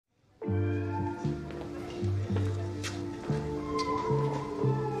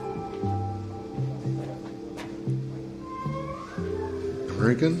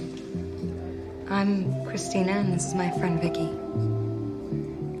American? I'm Christina, and this is my friend Vicky.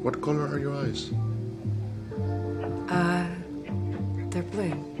 What color are your eyes? They're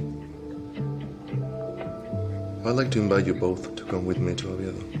blue. I'd like to invite you both to come with me to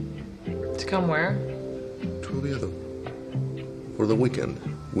Oviedo. To come where? To Oviedo. For the weekend.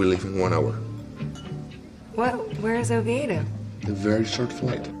 We leave in 1 hour. Where is Oviedo? A very short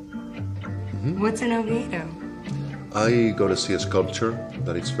flight. What's in Oviedo? I got to see a sculpture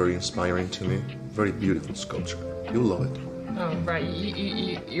that is very inspiring to me. Very beautiful sculpture. You'll love it. Oh, right.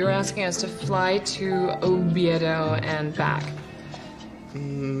 You're asking us to fly to Oviedo and back.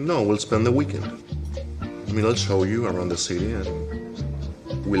 No, we'll spend the weekend. I mean, I'll show you around the city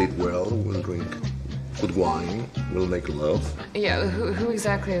and we'll eat well, we'll drink good wine, we'll make love. Yeah, who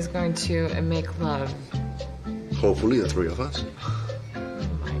exactly is going to make love? Hopefully the three of us.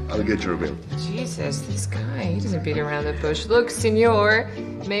 I'll get your bill. Jesus, this guy, he doesn't beat around the bush. Look, senor,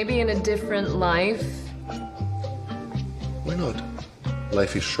 maybe in a different life. Why not?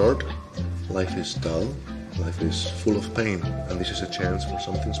 Life is short, life is dull, life is full of pain, and this is a chance for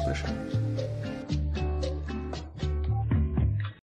something special.